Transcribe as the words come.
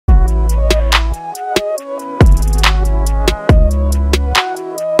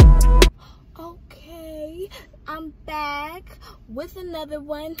with another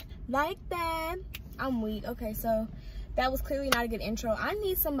one like that. I'm weak. Okay, so that was clearly not a good intro. I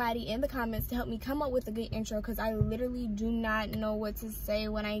need somebody in the comments to help me come up with a good intro, because I literally do not know what to say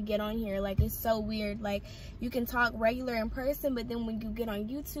when I get on here. Like, it's so weird. Like, you can talk regular in person, but then when you get on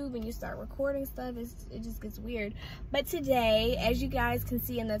YouTube and you start recording stuff, it just gets weird. But today, as you guys can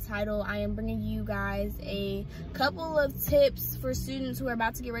see in the title, I am bringing you guys a couple of tips for students who are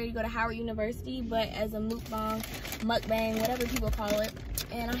about to get ready to go to Howard University, but as a mukbang, whatever people call it.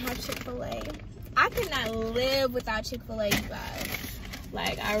 And I have Chick-fil-A. I could not live without Chick-fil-A, you guys.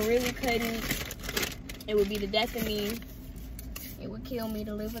 Like, I really couldn't. It would be the death of me. It would kill me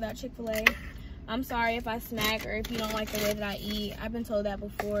to live without Chick-fil-A. I'm sorry if I snack or if you don't like the way that I eat. I've been told that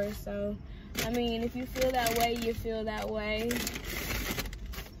before, so I mean, if you feel that way, you feel that way.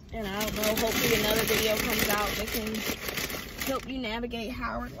 And I don't know, hopefully another video comes out that can help you navigate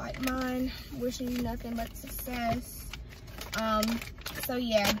Howard like mine. Wishing you nothing but success. So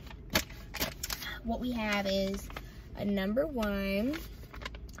yeah. What we have is a number one.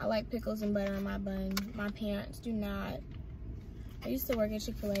 I like pickles and butter on my bun. My parents do not. I used to work at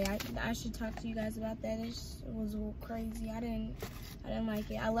Chick-fil-A. I should talk to you guys about that. It was crazy. I didn't like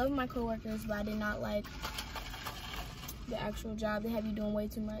it. I love my coworkers, but I did not like the actual job. They have you doing way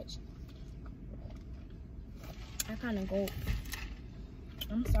too much. I kind of gulp.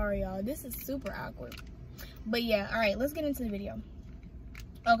 I'm sorry, y'all. This is super awkward. But yeah, all right, let's get into the video.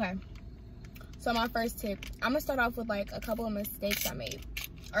 Okay. So my first tip, I'm gonna start off with like a couple of mistakes I made,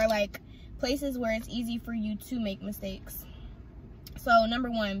 or like places where it's easy for you to make mistakes. So number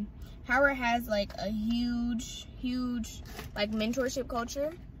one, Howard has like a huge like mentorship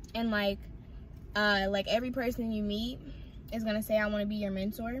culture, and like every person you meet is gonna say, I want to be your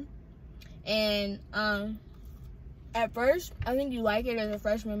mentor. And at first I think you like it as a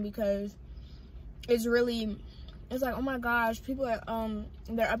freshman because it's like, oh my gosh, people are,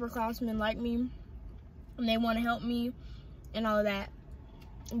 they're upperclassmen like me, and they want to help me, and all of that.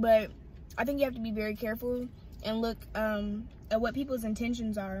 But I think you have to be very careful and look at what people's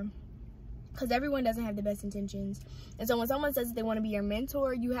intentions are, because everyone doesn't have the best intentions. And so when someone says that they want to be your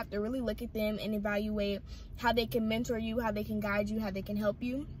mentor, you have to really look at them and evaluate how they can mentor you, how they can guide you, how they can help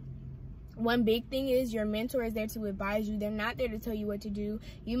you. One big thing is your mentor is there to advise you. They're not there to tell you what to do.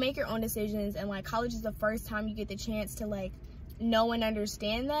 You make your own decisions, and like college is the first time you get the chance to like know and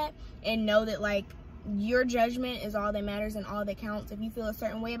understand that, and know that like your judgment is all that matters and all that counts. If you feel a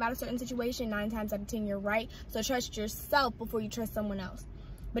certain way about a certain situation, 9 times out of 10 you're right. So trust yourself before you trust someone else.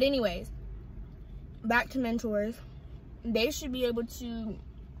 But anyways, back to mentors. They should be able to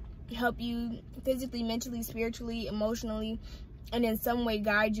help you physically, mentally, spiritually, emotionally, and in some way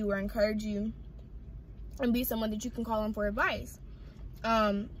guide you or encourage you, and be someone that you can call on for advice.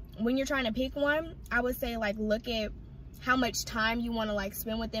 When you're trying to pick one, I would say like look at how much time you want to like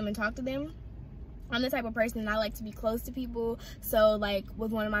spend with them and talk to them. I'm the type of person that I like to be close to people. So like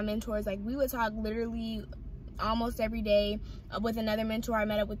with one of my mentors, like we would talk literally almost every day. With another mentor, I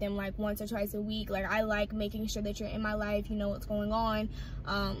met up with them like once or twice a week. Like, I like making sure that you're in my life, you know what's going on.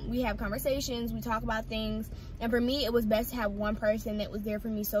 We have conversations, we talk about things, and for me it was best to have one person that was there for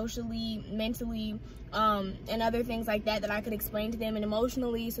me socially, mentally, and other things like that I could explain to them, and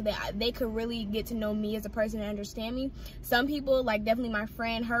emotionally, so that they could really get to know me as a person and understand me. Some people, like definitely my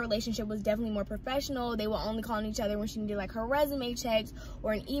friend, her relationship was definitely more professional. They were only calling each other when she needed like her resume checked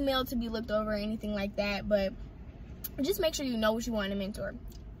or an email to be looked over or anything like that. But just make sure you know what you want in a mentor.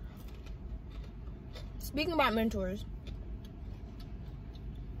 Speaking about mentors,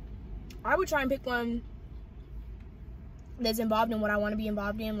 I would try and pick one that's involved in what I want to be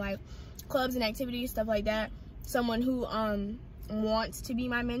involved in, like clubs and activities, stuff like that. Someone who wants to be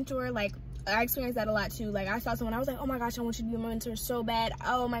my mentor. Like, I experienced that a lot too. Like, I saw someone, I was like, oh my gosh, I want you to be my mentor so bad.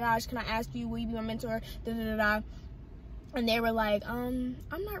 Oh my gosh, can I ask you, will you be my mentor? Da da da da. And they were like, I'm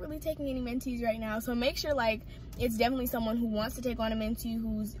not really taking any mentees right now. So make sure like it's definitely someone who wants to take on a mentee,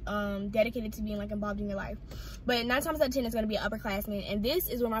 who's dedicated to being like involved in your life. But 9 times out of 10 it's going to be an upperclassman. And this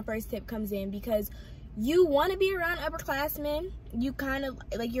is where my first tip comes in, because you want to be around upperclassmen. You kind of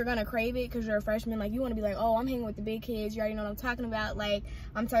like, you're going to crave it because you're a freshman. Like, you want to be like, oh, I'm hanging with the big kids. You already know what I'm talking about. Like,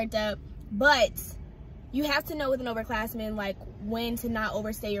 I'm turned up. But you have to know with an upperclassman like when to not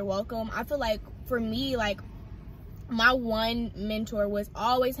overstay your welcome. I feel like for me, like, my one mentor was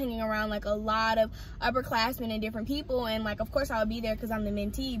always hanging around like a lot of upperclassmen and different people, and like of course I would be there because I'm the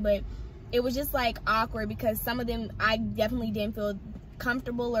mentee, but it was just like awkward because some of them I definitely didn't feel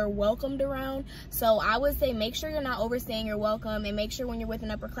comfortable or welcomed around. So I would say make sure you're not overstaying your welcome, and make sure when you're with an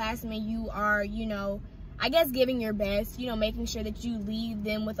upperclassman you are, you know, I guess giving your best, you know, making sure that you leave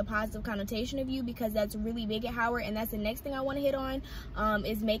them with a positive connotation of you, because that's really big at Howard. And that's the next thing I want to hit on,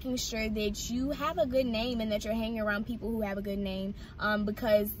 is making sure that you have a good name and that you're hanging around people who have a good name,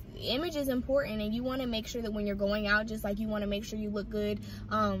 because image is important, and you want to make sure that when you're going out, just like you want to make sure you look good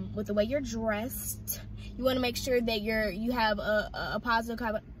with the way you're dressed, you want to make sure that you have a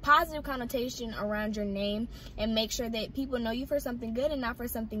positive connotation around your name, and make sure that people know you for something good and not for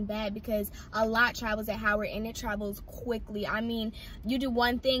something bad, because a lot travels at Howard and it travels quickly. I mean, you do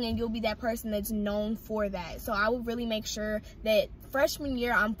one thing and you'll be that person that's known for that. So I would really make sure that freshman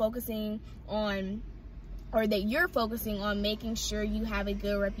year I'm focusing on, or that you're focusing on, making sure you have a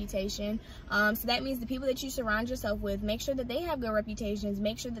good reputation. So that means the people that you surround yourself with, make sure that they have good reputations,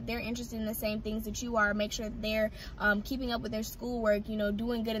 make sure that they're interested in the same things that you are, make sure that they're keeping up with their schoolwork, you know,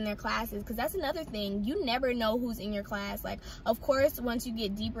 doing good in their classes, because that's another thing. You never know who's in your class. Like, of course, once you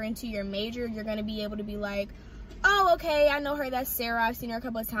get deeper into your major, you're going to be able to be like, oh, okay, I know her, that's Sarah, I've seen her a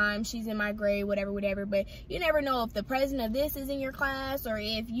couple of times, she's in my grade, whatever, but you never know if the president of this is in your class, or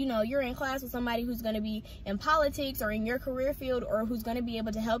if, you know, you're in class with somebody who's going to be in politics or in your career field, or who's going to be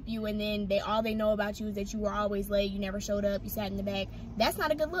able to help you, and then all they know about you is that you were always late, you never showed up, you sat in the back. That's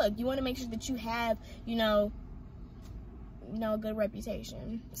not a good look. You want to make sure that you have, you know, a good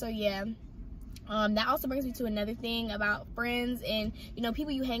reputation. So yeah. That also brings me to another thing about friends and, you know,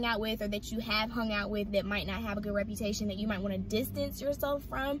 people you hang out with or that you have hung out with that might not have a good reputation, that you might want to distance yourself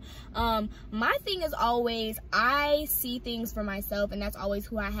from. My thing is always, I see things for myself, and that's always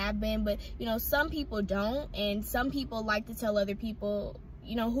who I have been. But, you know, some people don't, and some people like to tell other people,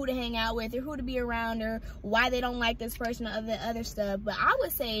 you know, who to hang out with or who to be around or why they don't like this person or the other stuff. But I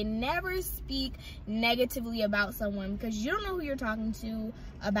would say never speak negatively about someone, because you don't know who you're talking to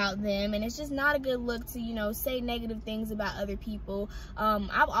about them, and it's just not a good look to, you know, say negative things about other people.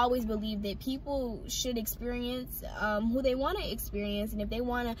 I've always believed that people should experience who they want to experience, and if they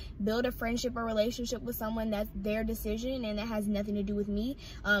want to build a friendship or relationship with someone, that's their decision, and that has nothing to do with me.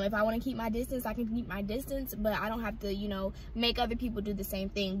 If I want to keep my distance, I can keep my distance, but I don't have to, you know, make other people do the same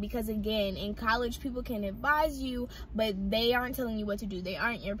thing, because again, in college, people can advise you, but they aren't telling you what to do. They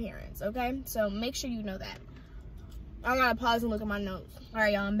aren't your parents, okay? So make sure you know that. I gotta pause and look at my notes. All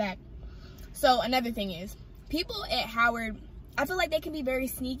right, y'all, I'm back. So another thing is, people at Howard, I feel like they can be very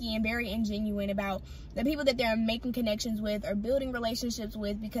sneaky and very ingenuine about the people that they're making connections with or building relationships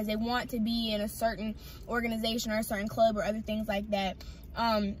with, because they want to be in a certain organization or a certain club or other things like that.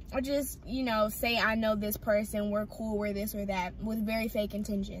 Or just, you know, say, I know this person, we're cool, we're this or that, with very fake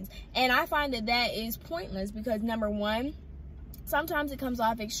intentions. And I find that that is pointless, because number one, sometimes it comes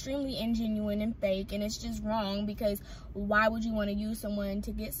off extremely ingenuine and fake, and it's just wrong, because why would you want to use someone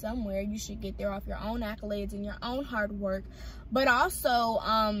to get somewhere? You should get there off your own accolades and your own hard work. But also,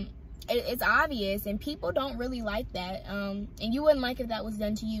 it's obvious, and people don't really like that, and you wouldn't like if that was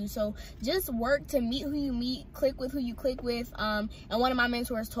done to you. So just work to meet who you meet, click with who you click with. And one of my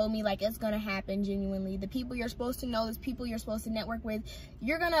mentors told me, like, it's gonna happen genuinely. The people you're supposed to know, the people you're supposed to network with,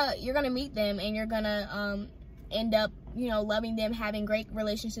 you're gonna meet them, and you're gonna end up, you know, loving them, having great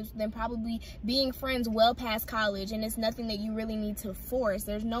relationships with them, probably being friends well past college. And it's nothing that you really need to force.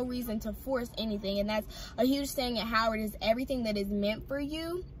 There's no reason to force anything. And that's a huge thing at Howard, is everything that is meant for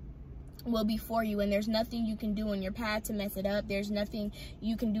you will be for you, and there's nothing you can do on your path to mess it up. There's nothing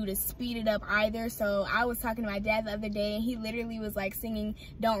you can do to speed it up either. So I was talking to my dad the other day, and he literally was like singing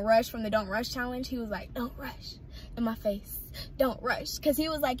Don't Rush from the Don't Rush challenge. He was like, don't rush, in my face, don't rush, because he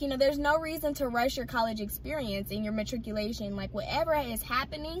was like, you know, there's no reason to rush your college experience and your matriculation. Like, whatever is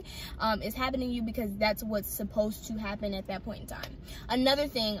happening to you, because that's what's supposed to happen at that point in time. Another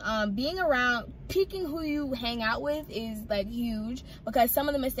thing, being around, picking who you hang out with is like huge, because some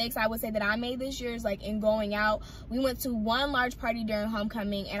of the mistakes I would say that I made this year is like in going out. We went to one large party during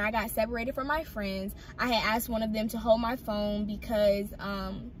homecoming, and I got separated from my friends. I had asked one of them to hold my phone because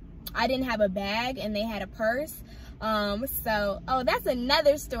I didn't have a bag and they had a purse. Oh, that's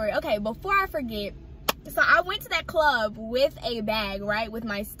another story. Okay, before I forget, so I went to that club with a bag, right, with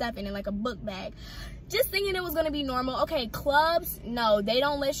my stuff in it, like a book bag, just thinking it was going to be normal. Okay, clubs, no, they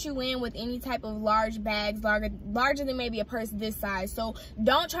don't let you in with any type of large bags, larger than maybe a purse this size. So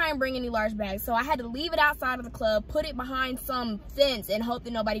don't try and bring any large bags. So I had to leave it outside of the club, put it behind some fence, and hope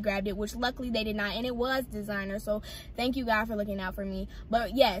that nobody grabbed it, which luckily they did not, and it was designer. So thank you, God, for looking out for me.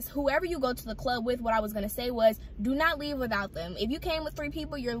 But yes, whoever you go to the club with, what I was going to say was, do not leave without them. If you came with 3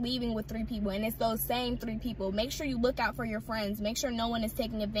 people, you're leaving with 3 people, and it's those same 3 people. Make sure you look out for your friends. Make sure no one is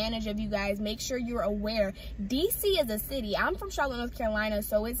taking advantage of you guys. Make sure you're aware. DC is a city. I'm from Charlotte, North Carolina,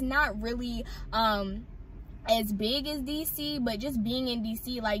 so it's not really as big as DC, but just being in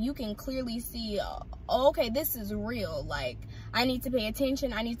DC, like, you can clearly see, okay, this is real. Like, I need to pay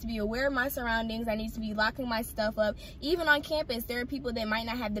attention. I need to be aware of my surroundings. I need to be locking my stuff up. Even on campus, there are people that might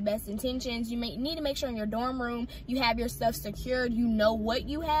not have the best intentions. You may need to make sure in your dorm room you have your stuff secured. You know what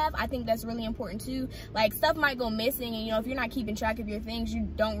you have. I think that's really important too. Like, stuff might go missing, and, you know, if you're not keeping track of your things, you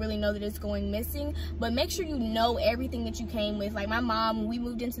don't really know that it's going missing. But make sure you know everything that you came with. Like, my mom, when we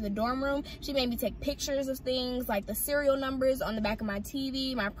moved into the dorm room, she made me take pictures of things, like the serial numbers on the back of my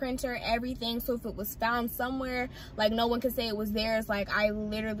TV, my printer, everything. So if it was found somewhere, like, no one could say it was theirs. Like, I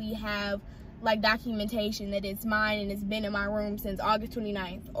literally have, like, documentation that it's mine and it's been in my room since August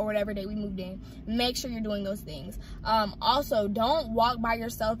 29th or whatever day we moved in. Make sure you're doing those things. Also, don't walk by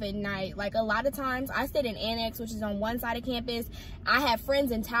yourself at night. Like, a lot of times, I stayed in Annex, which is on one side of campus. I have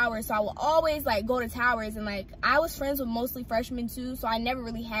friends in Towers, so I will always, like, go to Towers, and, like, I was friends with mostly freshmen too, so I never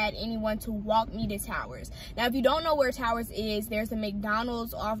really had anyone to walk me to Towers. Now, if you don't know where Towers is, there's a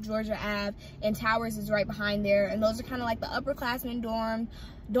McDonald's off Georgia Ave, and Towers is right behind there, and those are kind of like the upperclassmen dorms.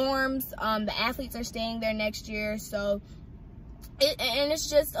 The athletes are staying there next year, so it's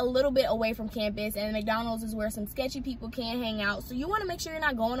just a little bit away from campus, and McDonald's is where some sketchy people can hang out. So you want to make sure you're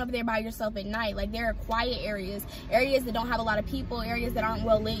not going over there by yourself at night. Like, there are quiet areas that don't have a lot of people, areas that aren't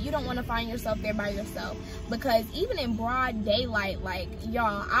well lit. You don't want to find yourself there by yourself, because even in broad daylight, like,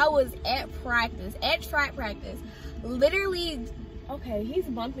 y'all, I was at track practice, literally. Okay, he's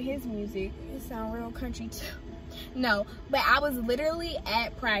bumping his music. It sounds real country too. No, but I was literally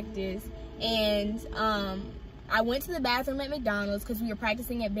at practice, and I went to the bathroom at McDonald's because we were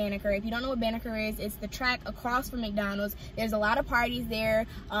practicing at Banneker. If you don't know what Banneker is, it's the track across from McDonald's. There's a lot of parties there.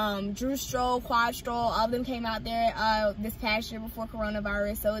 Drew Stroll, Quad Stroll, all of them came out there this past year before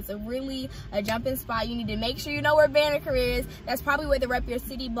coronavirus. So it's a jumping spot. You need to make sure you know where Banneker is. That's probably where the Rep Your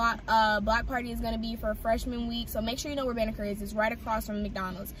City block party is going to be for freshman week. So make sure you know where Banneker is. It's right across from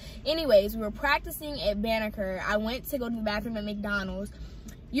McDonald's. Anyways, we were practicing at Banneker. I went to go to the bathroom at McDonald's.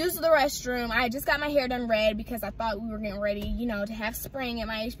 Used the restroom. I had just got my hair done red because I thought we were getting ready, you know, to have spring at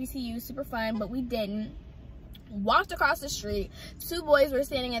my HBCU. Super fun, but we didn't. Walked across the street. Two boys were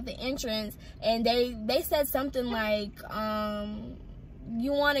standing at the entrance, and they said something like,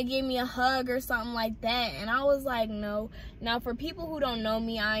 you want to give me a hug or something like that, and I was like, no. Now, for people who don't know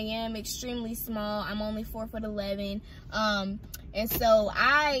me, I am extremely small. I'm only 4'11", and so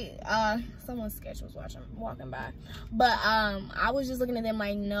someone's sketch was walking by, but I was just looking at them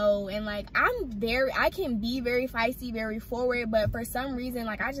like, no. And like, I can be very feisty, very forward, but for some reason,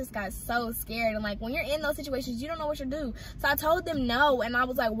 like, I just got so scared. And like, when you're in those situations, you don't know what to do. So I told them no, and I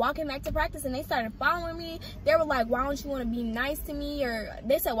was like walking back to practice, and they started following me. They were like, why don't you want to be nice to me? Or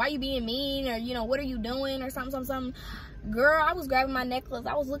they said, why are you being mean? Or, you know, what are you doing? Or something. Girl, I was grabbing my necklace.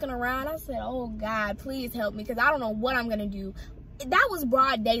 I was looking around. I said, oh God, please help me, because I don't know what I'm gonna do. That was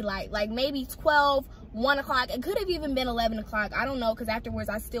broad daylight, like maybe 12, 1 o'clock. It could have even been 11 o'clock. I don't know, because afterwards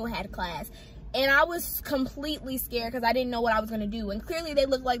I still had class. And I was completely scared because I didn't know what I was going to do. And clearly they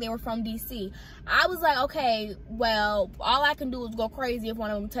looked like they were from DC. I was like, okay, well, all I can do is go crazy if one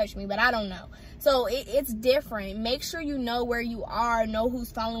of them touched me, but I don't know. So it's different. Make sure you know where you are, know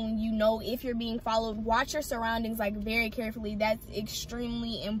who's following you, know if you're being followed. Watch your surroundings, like, very carefully. That's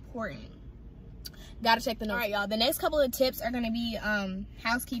extremely important. Gotta check the notes. All right, y'all, the next couple of tips are going to be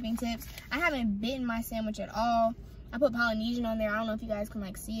housekeeping tips. I haven't bitten my sandwich at all. I put Polynesian on there. I don't know if you guys can,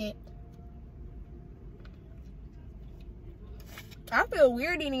 like, see it. I feel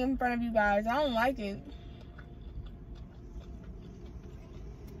weird eating in front of you guys. I don't like it.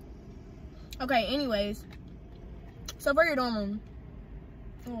 Okay, anyways. So for your dorm room.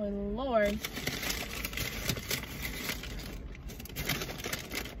 Oh, Lord.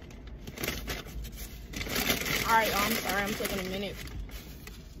 Alright, y'all. I'm sorry. I'm taking a minute.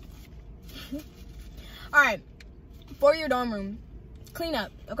 Alright. For your dorm room. Clean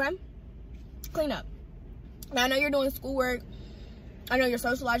up, okay? Clean up. Now, I know you're doing schoolwork. I know you're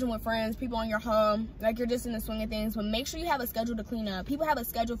socializing with friends, people on your home, like you're just in the swing of things, but make sure you have a schedule to clean up. People have a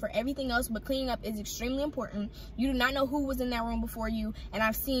schedule for everything else, but cleaning up is extremely important. You do not know who was in that room before you, and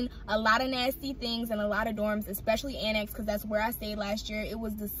I've seen a lot of nasty things in a lot of dorms, especially Annex, because that's where I stayed last year. It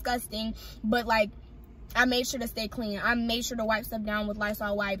was disgusting, but like, I made sure to stay clean. I made sure to wipe stuff down with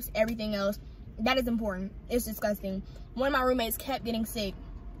Lysol wipes, everything else. That is important. It's disgusting. One of my roommates kept getting sick.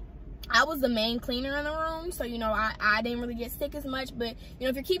 I was the main cleaner in the room, so, you know, I didn't really get sick as much, but, you know,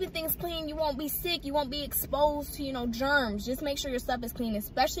 if you're keeping things clean, you won't be sick, you won't be exposed to, you know, germs. Just make sure your stuff is clean,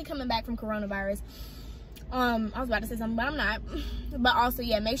 especially coming back from coronavirus. I was about to say something, but I'm not. But also,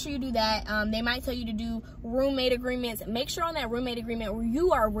 yeah, make sure you do that. They might tell you to do roommate agreements. Make sure on that roommate agreement where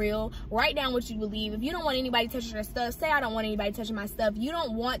you are real. Write down what you believe. If you don't want anybody touching your stuff, say I don't want anybody touching my stuff. You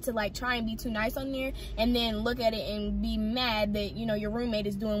don't want to like try and be too nice on there and then look at it and be mad that, you know, your roommate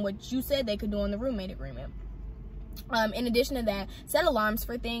is doing what you said they could do on the roommate agreement. In addition to that, set alarms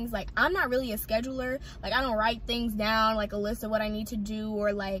for things. Like, I'm not really a scheduler. Like, I don't write things down, like a list of what I need to do,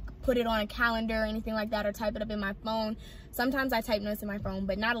 or like put it on a calendar or anything like that, or type it up in my phone. Sometimes I type notes in my phone,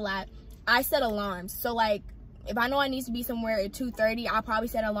 but not a lot. I set alarms. So like, if I know I need to be somewhere at 2:30, I'll probably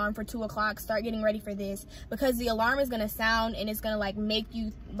set an alarm for 2 o'clock, start getting ready for this, because the alarm is going to sound and it's going to like make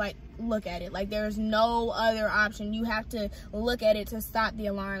you like look at it. Like, there's no other option. You have to look at it to stop the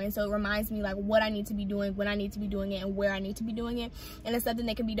alarm. And so it reminds me like what I need to be doing, when I need to be doing it, and where I need to be doing it. And it's something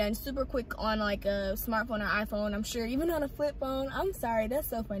that can be done super quick on like a smartphone or iPhone, I'm sure, even on a flip phone. I'm sorry, that's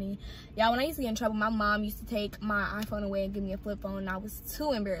so funny, y'all. When I used to get in trouble, my mom used to take my iPhone away and give me a flip phone, and I was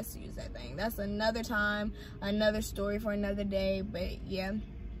too embarrassed to use that thing. That's another time, another story for another day. But yeah, all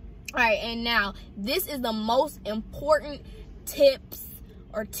right, and now this is the most important tip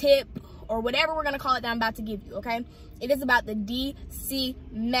or whatever we're gonna call it that I'm about to give you. Okay, it is about the DC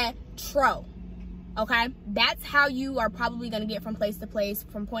Metro. Okay, that's how you are probably going to get from place to place,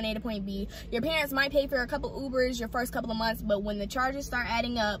 from point A to point B. Your parents might pay for a couple Ubers your first couple of months, but when the charges start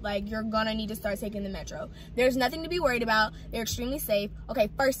adding up, like, you're gonna need to start taking the Metro. There's nothing to be worried about. They're extremely safe. Okay,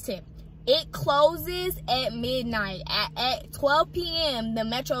 first tip. It closes at midnight. At 12 p.m., the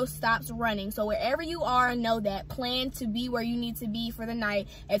Metro stops running. So wherever you are, know that. Plan to be where you need to be for the night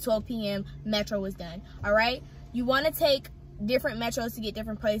at 12 p.m. Metro is done. All right? You want to take different Metros to get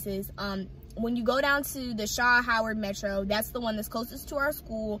different places. When you go down to the Shaw Howard Metro, that's the one that's closest to our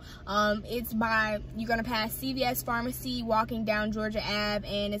school. It's by, you're going to pass CVS Pharmacy walking down Georgia Ave,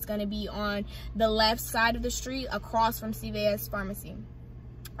 and it's going to be on the left side of the street across from CVS Pharmacy.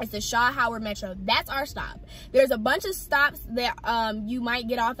 It's the Shaw Howard Metro. That's our stop. There's a bunch of stops that you might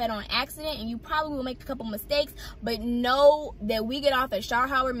get off at on accident, and you probably will make a couple mistakes, but know that we get off at Shaw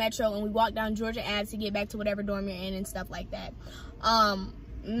Howard Metro and we walk down Georgia Ave to get back to whatever dorm you're in and stuff like that.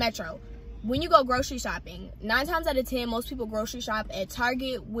 Metro. When you go grocery shopping, 9 times out of 10, most people grocery shop at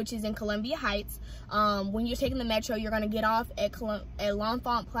Target, which is in Columbia Heights. When you're taking the Metro, you're going to get off at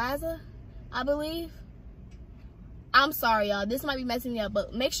L'Enfant Plaza, I believe. I'm sorry, y'all. This might be messing me up,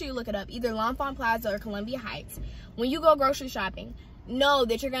 but make sure you look it up. Either L'Enfant Plaza or Columbia Heights. When you go grocery shopping, know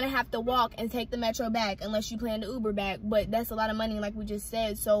that you're going to have to walk and take the Metro back unless you plan to Uber back. But that's a lot of money, like we just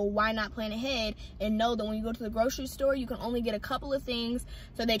said. So why not plan ahead and know that when you go to the grocery store, you can only get a couple of things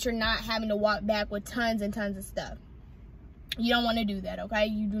so that you're not having to walk back with tons and tons of stuff. You don't want to do that, okay?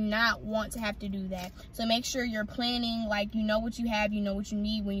 You do not want to have to do that. So make sure you're planning, like, you know what you have, you know what you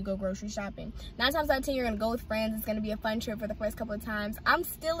need when you go grocery shopping. 9 times out of 10, you're going to go with friends. It's going to be a fun trip for the first couple of times. I'm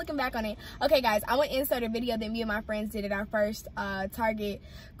still looking back on it. Okay, guys, I want to insert a video that me and my friends did at our first Target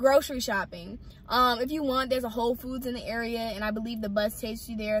grocery shopping. If you want, there's a Whole Foods in the area, and I believe the bus takes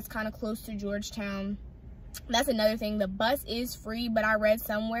you there. It's kind of close to Georgetown. That's another thing. The bus is free, but I read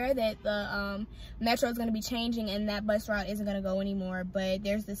somewhere that the Metro is going to be changing and that bus route isn't going to go anymore. But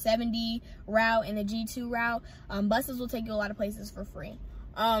there's the 70 route and the G2 route. Buses will take you a lot of places for free.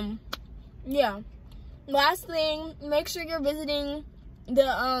 Yeah. Last thing, make sure you're visiting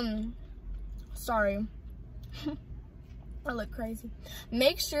the sorry. I look crazy.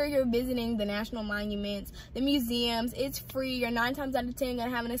 Make sure you're visiting the national monuments, the museums. It's free. You're 9 times out of 10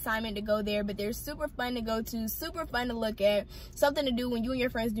 gonna have an assignment to go there, but they're super fun to go to, super fun to look at, something to do when you and your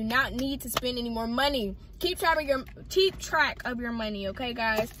friends do not need to spend any more money. Keep track of your money, okay,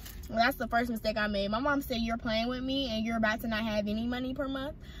 guys? Well, that's the first mistake I made. My mom said, you're playing with me and you're about to not have any money per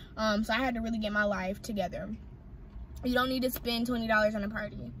month. So I had to really get my life together. You don't need to spend $20 on a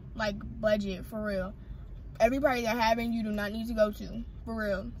party. Like, budget, for real. Every party they're having, you do not need to go to, for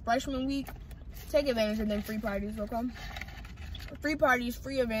real. Freshman week, take advantage of them free parties, okay? Free parties,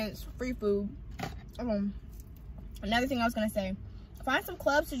 free events, free food. Another thing I was gonna say, find some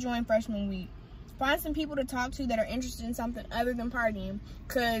clubs to join freshman week. Find some people to talk to that are interested in something other than partying.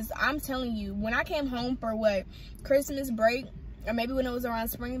 Cause I'm telling you, when I came home for what, Christmas break, or maybe when it was around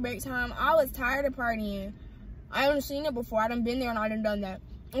spring break time, I was tired of partying. I haven't seen it before. I done been there and I done that.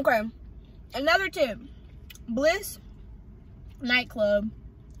 Okay, another tip. Bliss nightclub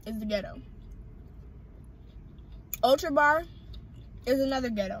is the ghetto. Ultra Bar is another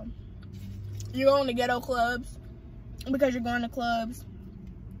ghetto. You're going to ghetto clubs because you're going to clubs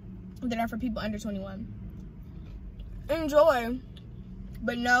that are for people under 21. Enjoy,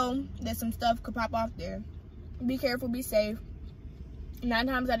 but know that some stuff could pop off there. Be careful, be safe. 9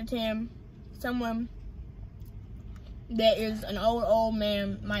 times out of 10, someone that is an old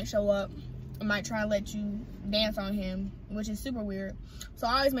man might show up and might try to let you dance on him, which is super weird. So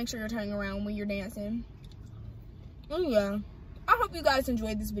always make sure you're turning around when you're dancing. And yeah, I hope you guys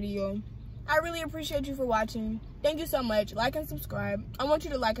enjoyed this video. I really appreciate you for watching. Thank you so much. Like and subscribe. I want you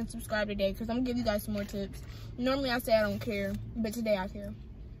to like and subscribe today because I'm gonna give you guys some more tips. Normally I say I don't care, but today I care.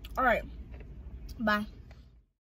 All right, bye.